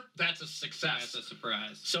this year, that's a success. That's a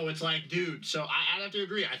surprise. So it's like, dude, so I'd have to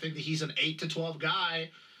agree. I think that he's an 8 to 12 guy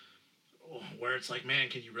where it's like, man,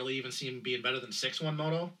 can you really even see him being better than 6-1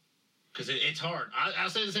 moto? Because it's hard. I'll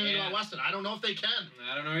say the same thing about Weston. I don't know if they can.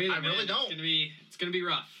 I don't know either. I really don't. It's gonna be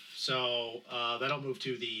rough. So that'll move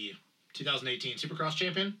to the 2018 Supercross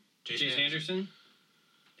champion, Jason Anderson.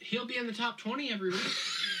 He'll be in the top 20 every week.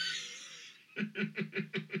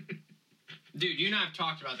 Dude, you and I have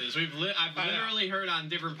talked about this. I've literally heard on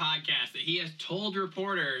different podcasts that he has told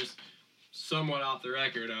reporters, somewhat off the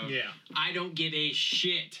record of, I don't give a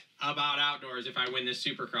shit about outdoors if I win this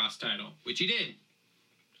Supercross title, which he did.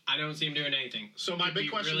 I don't see him doing anything. So my big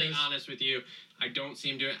question is... really honest with you, I don't see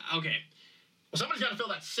him doing... Okay. Well, somebody's got to fill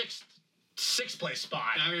that sixth place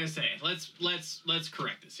spot. I'm gonna say let's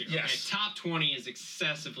correct this here. Yes. Okay? Top 20 is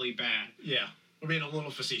excessively bad. Yeah, we're being a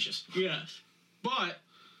little facetious. Yes, but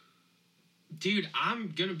dude,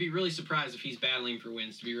 I'm gonna be really surprised if he's battling for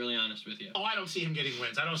wins. To be really honest with you. Oh, I don't see him getting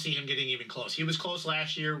wins. I don't see him getting even close. He was close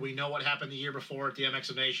last year. We know what happened the year before at the MX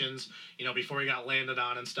of Nations. Before he got landed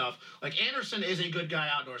on and stuff. Like Anderson is a good guy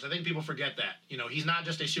outdoors. I think people forget that. He's not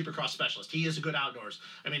just a Supercross specialist. He is a good outdoors.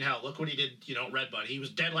 I mean, hell, look what he did. At Redbud. He was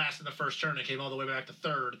dead last in the first turn and came all the way back to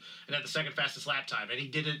third and had the second fastest lap time. And he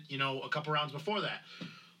did it, a couple rounds before that.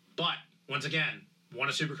 But once again, won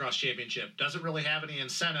a Supercross championship. Doesn't really have any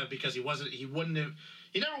incentive because he never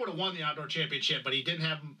would have won the outdoor championship, but he didn't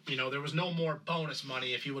have, there was no more bonus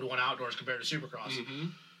money if he would have won outdoors compared to Supercross. Mm-hmm.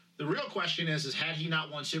 The real question is had he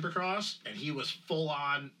not won Supercross and he was full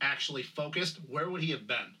on actually focused, where would he have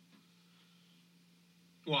been?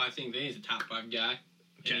 Well, I think that he's a top 5 guy.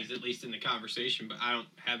 Okay. And he's at least in the conversation, but I don't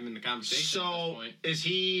have him in the conversation at this point. Is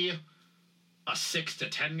he a 6 to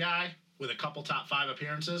 10 guy? With a couple top 5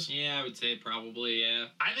 appearances? Yeah, I would say probably, yeah.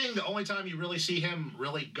 I think the only time you really see him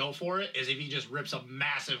really go for it is if he just rips a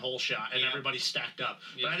massive hole shot and everybody's stacked up.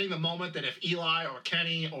 Yeah. But I think the moment that if Eli or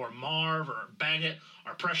Kenny or Marv or Baggett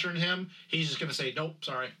are pressuring him, he's just going to say, nope,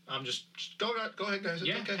 sorry. I'm just go ahead, guys.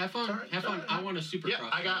 Yeah, okay. Have fun. Right. Have fun. I want a Supercross. Yeah,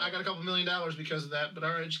 I got a couple $1 million because of that, but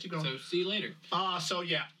all right, just keep going. So, see you later. So,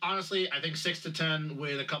 yeah, honestly, I think 6 to 10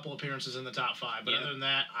 with a couple appearances in the top 5. But other than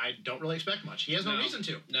that, I don't really expect much. He has no reason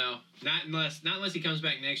to. No, not unless he comes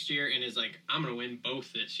back next year and is like, I'm going to win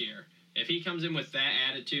both this year. If he comes in with that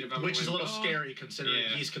attitude of which is a little scary considering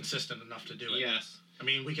he's consistent enough to do it. Yes. I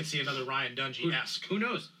mean, we could see another Ryan Dungey-esque. Who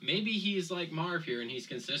knows? Maybe he's like Marv here, and he's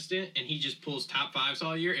consistent, and he just pulls top 5s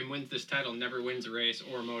all year and wins this title, never wins a race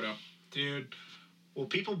or a moto. Dude, will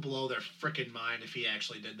people blow their frickin' mind if he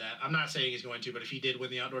actually did that? I'm not saying he's going to, but if he did win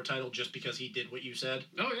the outdoor title just because he did what you said.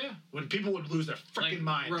 Oh, yeah. When people would lose their frickin'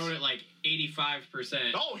 minds. Wrote it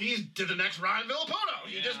 85%. Oh, he's did the next Ryan Villapoto.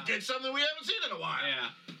 He just did something we haven't seen in a while.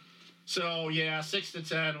 Yeah. So, 6 to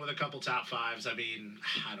 10 with a couple top 5s. I mean,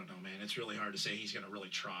 I don't know, man. It's really hard to say he's going to really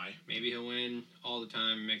try. Maybe he'll win all the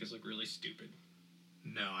time and make us look really stupid.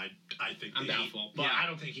 No, I think I'm doubtful. But I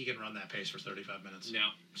don't think he can run that pace for 35 minutes. No.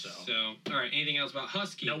 So all right, anything else about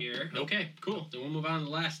Husky here? Nope. Okay, cool. Then we'll move on to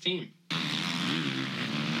the last team.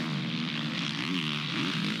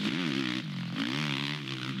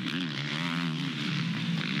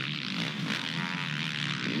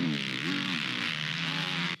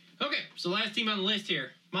 So last team on the list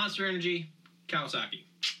here, Monster Energy, Kawasaki.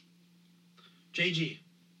 JG.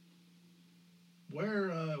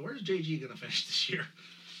 Where's JG going to finish this year?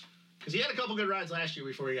 Because he had a couple good rides last year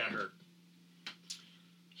before he got hurt.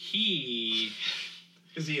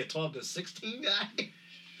 Is he a 12 to 16 guy?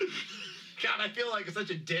 God, I feel like it's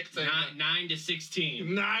such a dick saying 9 to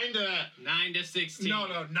 16. 9 to 16. No,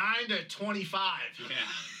 9 to 25. Yeah.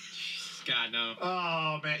 Jesus, God, no.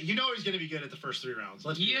 Oh, man. You know he's going to be good at the first 3 rounds.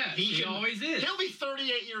 He always is. He'll be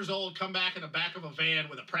 38 years old, come back in the back of a van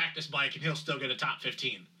with a practice bike, and he'll still get a top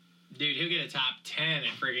 15. Dude, he'll get a top 10 at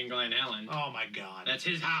friggin' Glen Helen. Oh, my God. That's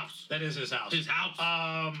his house. That is his house. His house.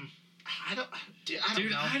 I don't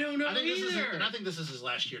know. I don't know either. I think this is his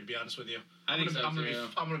last year, to be honest with you. I'm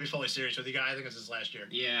gonna be fully serious with you, guy. I think this is his last year.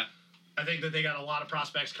 Yeah. I think that they got a lot of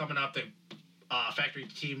prospects coming up that factory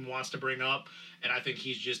team wants to bring up, and I think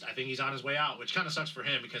he's on his way out, which kind of sucks for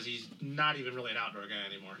him because he's not even really an outdoor guy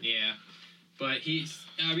anymore. Yeah. But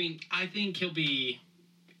I think he'll be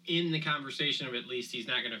in the conversation of at least he's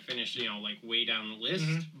not going to finish, like way down the list.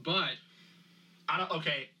 Mm-hmm. But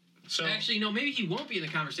okay. So actually, no, maybe he won't be in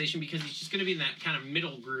the conversation because he's just going to be in that kind of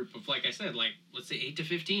middle group of, like I said, like, let's say 8 to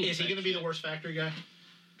 15. Is he going to be the worst factory guy?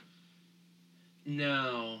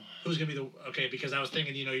 No. Who's going to be because I was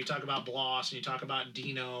thinking, you talk about Bloss and you talk about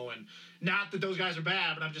Dino, and not that those guys are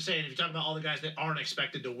bad, but I'm just saying if you talk about all the guys that aren't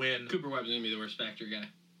expected to win. Cooper Webb's going to be the worst factory guy.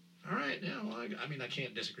 All right, yeah, well, I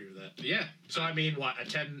can't disagree with that. Yeah. So, a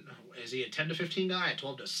 10, is he a 10 to 15 guy, a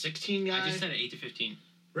 12 to 16 guy? I just said 8 to 15.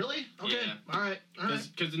 Really? Okay. Yeah. All right.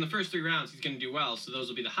 Because in the first 3 rounds, he's going to do well, so those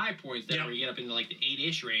will be the high points where you get up into like the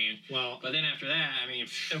 8-ish range. Well, but then after that,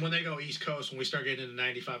 and when they go East Coast, when we start getting into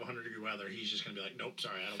 95, 100 degree weather, he's just going to be like, nope,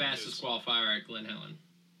 sorry, I don't want to do this. Fastest qualifier at Glen Helen.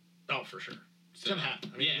 Oh, for sure. It's So, going to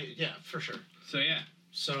happen. Yeah, for sure. So, yeah.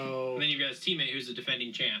 So. And then you've got his teammate who's the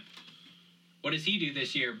defending champ. What does he do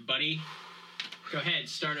this year, buddy? Go ahead,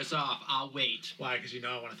 start us off. I'll wait. Why? Because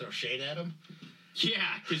I want to throw shade at him? Yeah,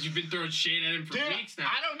 because you've been throwing shade at him for weeks now.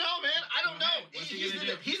 I don't know, man. I don't know. What's he gonna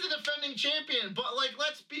do? He's the defending champion, but,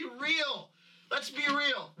 let's be real.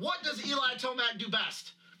 What does Eli Tomac do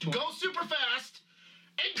best? Go super fast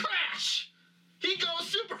and crash. He goes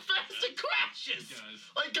super fast and crashes. He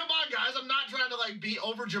does. Come on, guys. I'm not trying to, be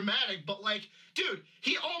over dramatic, but, dude,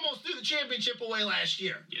 he almost threw the championship away last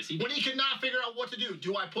year. Yes, he did. When he could not figure out what to do.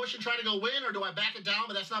 Do I push and try to go win, or do I back it down?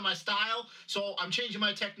 But that's not my style, so I'm changing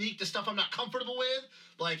my technique to stuff I'm not comfortable with.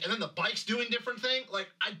 And then the bike's doing different thing.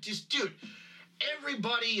 Dude,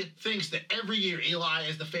 everybody thinks that every year Eli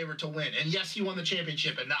is the favorite to win. And yes, he won the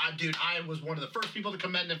championship. And I was one of the first people to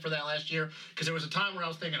commend him for that last year, because there was a time where I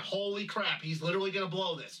was thinking, holy crap, he's literally going to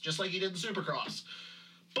blow this, just like he did in Supercross.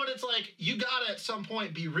 But it's you got to at some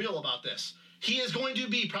point be real about this. He is going to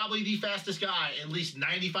be probably the fastest guy at least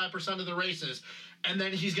 95% of the races. And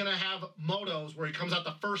then he's going to have motos where he comes out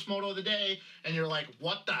the first moto of the day, and you're like,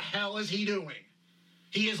 what the hell is he doing?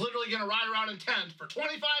 He is literally going to ride around in 10th for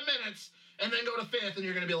 25 minutes and then go to 5th, and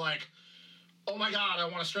you're going to be like, oh my God, I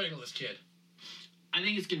want to strangle this kid. I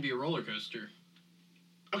think it's going to be a roller coaster.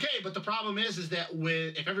 Okay, but the problem is that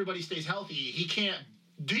if everybody stays healthy, he can't.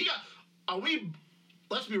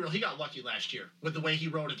 Let's be real, he got lucky last year with the way he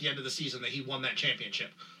rode at the end of the season that he won that championship.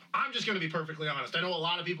 I'm just going to be perfectly honest. I know a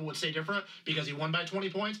lot of people would say different because he won by 20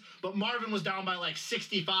 points, but Marvin was down by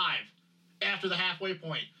 65 after the halfway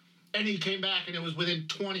point, and he came back and it was within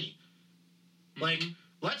 20.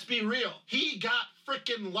 Let's be real. He got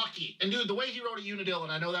freaking lucky. And, dude, the way he rode at Unadilla,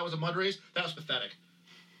 and I know that was a mud race, that was pathetic.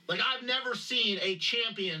 I've never seen a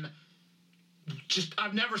champion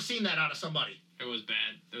I've never seen that out of somebody. It was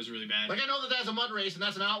bad. It was really bad. I know that that's a mud race and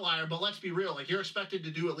that's an outlier, but let's be real. You're expected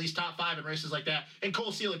to do at least top 5 in races like that, and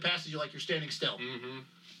Cole Seeley passes you like you're standing still. Mm-hmm.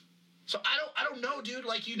 So I don't know, dude.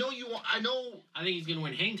 I know. I think he's going to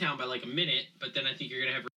win Hangtown by a minute, but then I think you're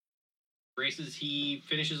going to have races he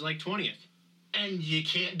finishes 20th. And you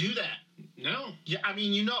can't do that. No. Yeah,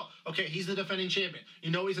 okay, he's the defending champion.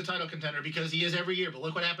 He's a title contender because he is every year, but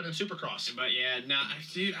look what happened in Supercross. But yeah,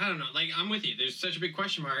 dude, I don't know. I'm with you. There's such a big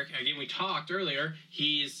question mark. Again, we talked earlier.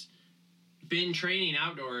 He's been training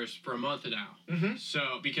outdoors for a month now. Mm-hmm.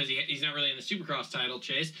 So, because he's not really in the Supercross title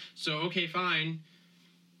chase. So, okay, fine.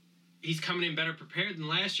 He's coming in better prepared than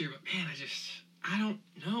last year, but man, I don't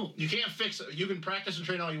know. You can't fix it. You can practice and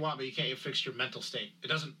train all you want, but you can't fix your mental state. It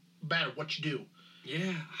doesn't matter what you do.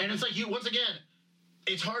 Yeah. And it's once again,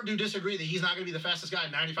 it's hard to disagree that he's not going to be the fastest guy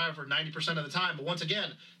 95 or 90% of the time. But once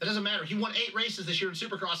again, that doesn't matter. He won 8 races this year in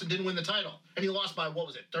Supercross and didn't win the title. And he lost by,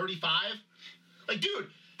 35? Dude,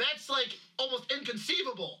 that's almost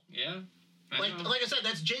inconceivable. Yeah. Like I said,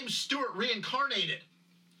 that's James Stewart reincarnated.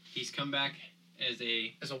 He's come back as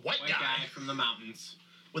a white guy from the mountains.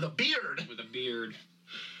 with a beard. With a beard.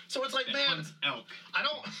 So it's like, That man, hunts elk. I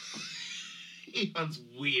don't. He hunts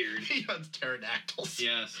Weird. He hunts pterodactyls.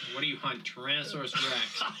 Yes. What do you hunt? Tyrannosaurus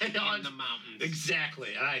Rex I in hunt- the mountains.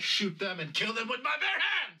 Exactly, and I shoot them and kill them with my bare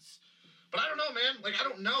hands. But I don't know, man. Like, I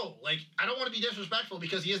don't know. Like, I don't want to be disrespectful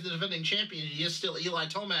because he is the defending champion. He is still Eli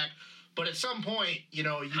Tomac. But at some point, you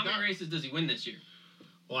know, How many races does he win this year?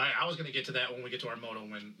 Well, I was going to get to that when we get to our moto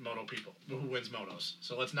people who wins motos.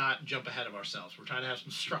 So let's not jump ahead of ourselves. We're trying to have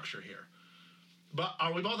some structure here. But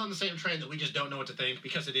are we both on the same train that we just don't know what to think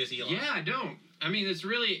because it is Eli? Yeah, I don't. I mean, it's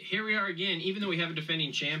really, here we are again. Even though we have a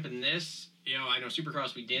defending champ in this, you know, I know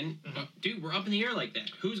Supercross we didn't. Mhm. But, dude, we're up in the air like that.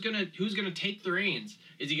 Who's gonna take the reins?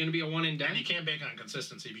 Is he gonna be a one and done? And you can't bank on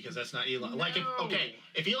consistency because that's not Eli. No. Like,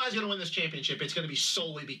 if Eli's going to win this championship, it's going to be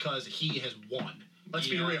solely because he has won. Let's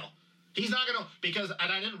be Yeah. real. He's not going to,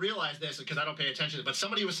 and I didn't realize this because I don't pay attention, but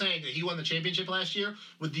somebody was saying that he won the championship last year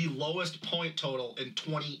with the lowest point total in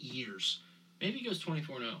 20 years. Maybe he goes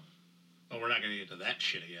 24-0. Oh, we're not going to get to that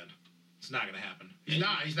shit again. It's not going to happen. He's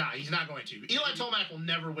not going to. Eli Tomac will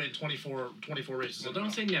never win 24 races. Well,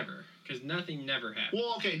 don't say never, because nothing never happens.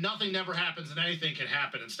 Well, okay, nothing never happens and anything can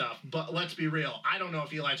happen and stuff, but let's be real. I don't know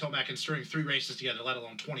if Eli Tomac can string 3 races together, let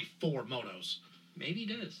alone 24 motos. Maybe he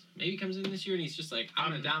does. Maybe he comes in this year and he's just like,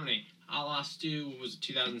 I'm going to dominate. A la Stu, what was it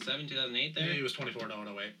 2007, 2008 there? Yeah, he was 24 to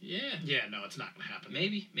 08. Yeah. Yeah, no, it's not going to happen.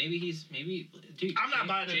 Maybe, dude. I'm not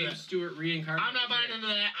buying into James that. Stewart reincarnated. I'm not buying into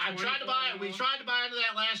that. I tried to buy it. We tried to buy into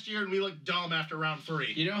that last year, and we looked dumb after round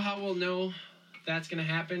 3. You know how we'll know that's going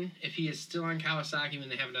to happen? If he is still on Kawasaki when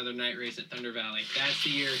they have another night race at Thunder Valley. That's the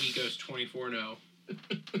year he goes 24-0.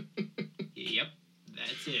 Yep,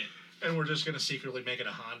 that's it. And we're just going to secretly make it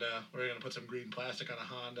a Honda. We're going to put some green plastic on a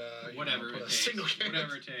Honda. Whatever put it a takes. single canvas.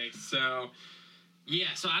 Whatever it takes. So, yeah,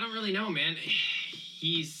 so I don't really know, man.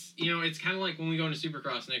 He's, you know, it's kind of like when we go into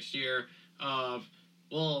Supercross next year of,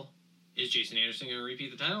 well, is Jason Anderson going to repeat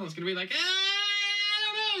the title? And it's going to be like, I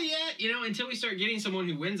don't know yet. You know, until we start getting someone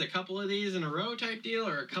who wins a couple of these in a row type deal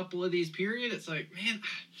or a couple of these period, it's like, man,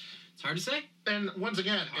 it's hard to say. And once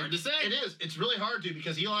again, Hard to say. It is. It's really hard to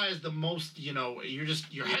because Eli is the most, you know, you're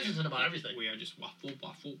hesitant about everything. We are just waffle.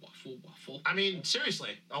 I mean,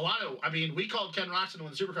 seriously, we called Ken Roxon to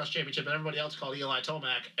win the Supercross championship, and everybody else called Eli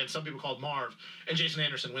Tomac, and some people called Marv, and Jason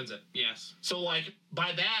Anderson wins it. Yes. So, like,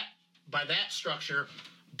 by that structure,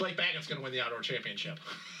 Blake Baggett's going to win the outdoor championship.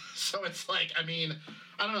 So it's like, I mean,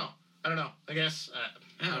 I don't know. I guess.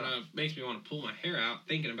 I don't know. It makes me want to pull my hair out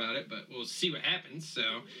thinking about it, but we'll see what happens.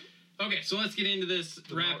 So, okay, so let's get into this,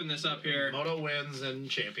 wrapping this up here. Moto wins and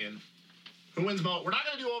champion. Who wins Moto? We're not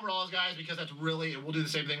going to do overalls, guys, because that's really, we'll do the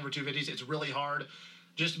same thing for 250s. It's really hard.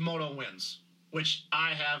 Just Moto wins, which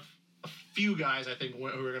I have a few guys, I think, who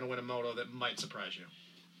are going to win a Moto that might surprise you.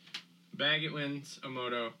 Baggett wins a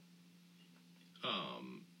Moto.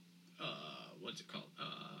 What's it called?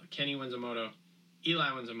 Kenny wins a Moto.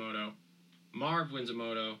 Eli wins a Moto. Marv wins a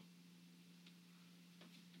Moto.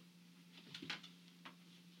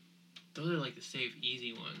 Those are like the safe,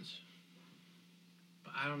 easy ones.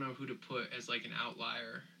 But I don't know who to put as like an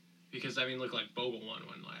outlier. Because, I mean, look like Bogle won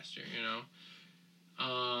one last year, you know?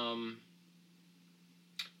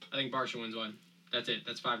 I think Barsha wins one. That's it.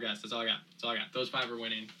 That's 5 guys. That's all I got. Those 5 are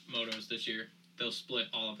winning Motos this year. They'll split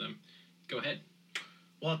all of them. Go ahead.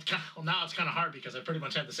 Well, now it's kind of hard because I pretty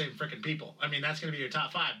much had the same freaking people. I mean, that's going to be your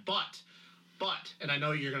top 5. But, and I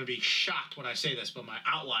know you're going to be shocked when I say this, but my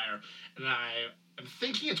outlier, and I'm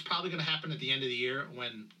thinking it's probably going to happen at the end of the year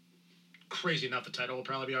when, crazy enough, the title will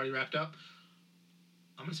probably be already wrapped up.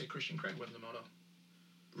 I'm going to say Christian Craig wins the Moto.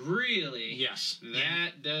 Really? Yes.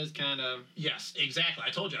 That does kind of... Yes, exactly.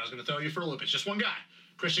 I told you I was going to throw you for a loop. It's just one guy,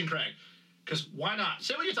 Christian Craig. Because why not?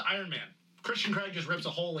 Say we get to Iron Man. Christian Craig just rips a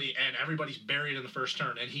holy and everybody's buried in the first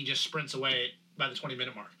turn and he just sprints away by the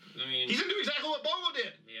 20-minute mark. I mean... He's going to do exactly what Bogle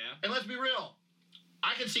did. Yeah. And let's be real.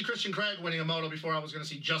 I could see Christian Craig winning a Moto before I was going to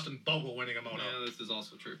see Justin Bogle winning a Moto. Yeah, this is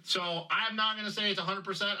also true. So I'm not going to say it's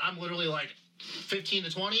 100%. I'm literally like 15 to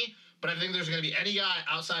 20. But I think there's going to be any guy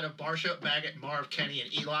outside of Barsha, Baggett, Marv, Kenny,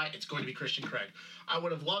 and Eli. It's going to be Christian Craig. I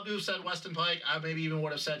would have loved to have said Weston Pike. I maybe even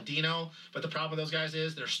would have said Dino. But the problem with those guys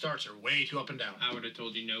is their starts are way too up and down. I would have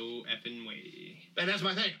told you no effing way. And that's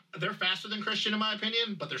my thing. They're faster than Christian in my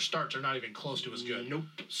opinion, but their starts are not even close to as good. Nope.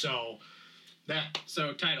 So, that.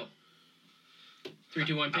 So, title. 3,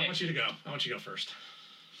 2, 1, pick. I want you to go. I want you to go first.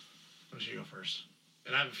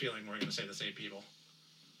 And I have a feeling we're going to say the same people.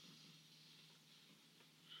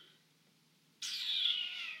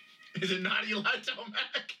 Is it not Eli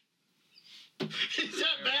Tomac? Is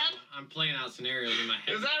that bad? I'm playing out scenarios in my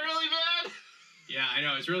head. Is that really bad? Yeah, I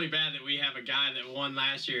know. It's really bad that we have a guy that won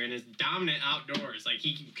last year and is dominant outdoors. Like,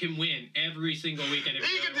 he can win every single weekend. If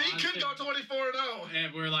He could go 24-0.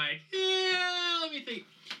 And we're like, yeah, let me think.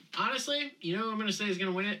 Honestly, you know who I'm going to say is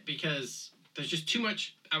going to win it? Because there's just too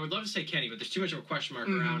much. I would love to say Kenny, but there's too much of a question mark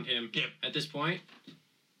around him at this point.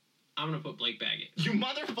 I'm going to put Blake Baggett. You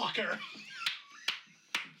motherfucker.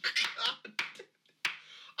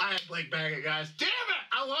 I had Blake Baggett, guys. Damn it!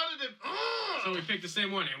 I wanted him. So we picked the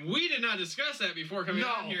same one, and we did not discuss that before coming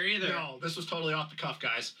on here either. No, this was totally off the cuff,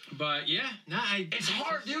 guys. But yeah, it's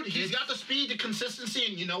hard, dude. He's got the speed, the consistency,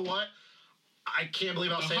 and you know what? I can't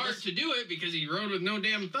believe I'll say hard this. to do it because he rode with no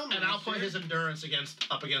damn thumb. And I'll put his endurance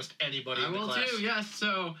up against anybody in the class. I will too. Yes.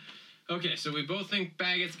 So. Okay, so we both think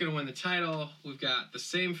Baggett's going to win the title. We've got the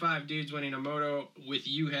same 5 dudes winning a moto with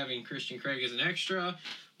you having Christian Craig as an extra.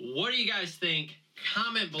 What do you guys think?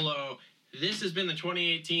 Comment below. This has been the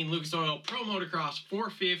 2018 Lucas Oil Pro Motocross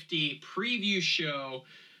 450 preview show.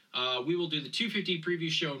 We will do the 250 preview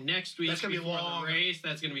show next week. That's going to be long. The race.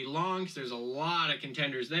 That's going to be long because there's a lot of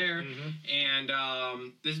contenders there. And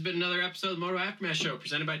this has been another episode of the Moto Aftermath Show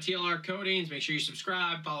presented by TLR Coatings. Make sure you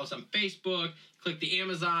subscribe. Follow us on Facebook. Click the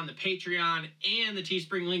Amazon, the Patreon, and the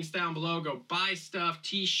Teespring links down below. Go buy stuff,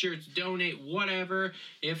 T-shirts, donate, whatever.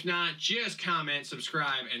 If not, just comment,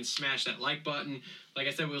 subscribe, and smash that like button. Like I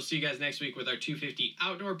said, we'll see you guys next week with our 250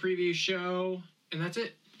 outdoor preview show. And that's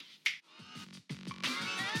it.